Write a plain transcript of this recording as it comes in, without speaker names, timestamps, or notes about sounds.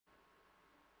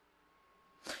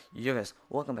Yo guys,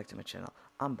 welcome back to my channel.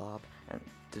 I'm Bob, and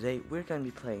today we're gonna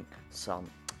be playing some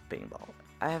paintball.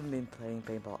 I haven't been playing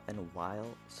paintball in a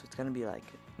while, so it's gonna be like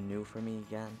new for me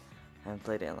again. I haven't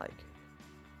played it in like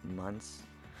months,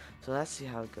 so let's see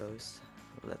how it goes.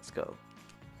 Let's go.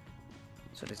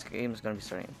 So this game is gonna be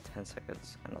starting in 10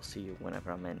 seconds, and I'll see you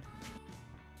whenever I'm in.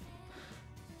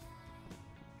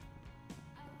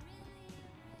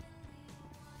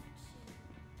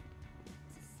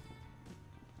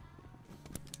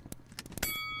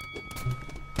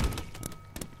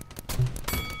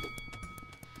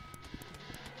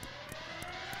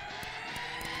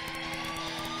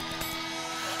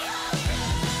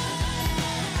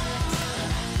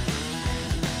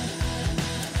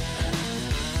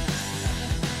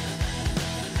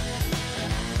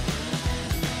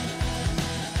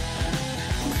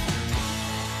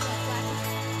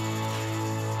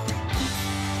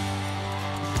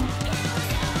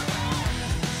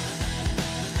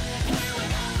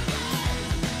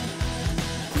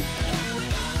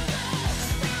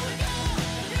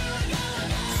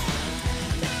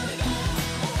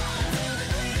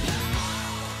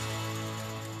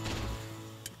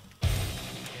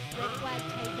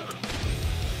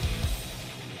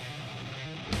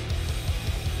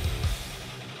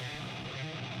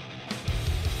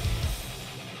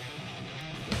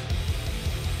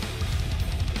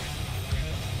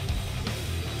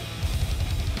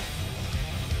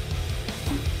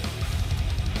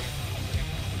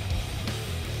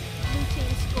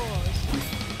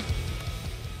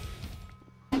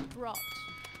 Rot.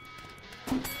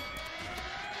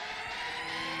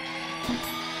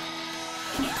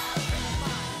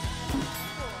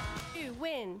 You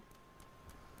win.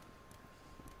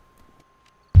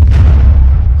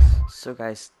 So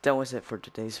guys, that was it for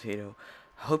today's video.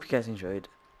 I hope you guys enjoyed.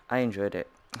 I enjoyed it.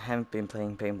 I haven't been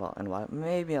playing paintball in a while.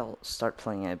 Maybe I'll start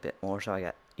playing it a bit more so I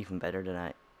get even better than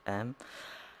I am.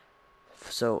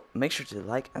 So make sure to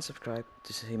like and subscribe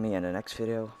to see me in the next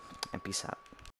video, and peace out.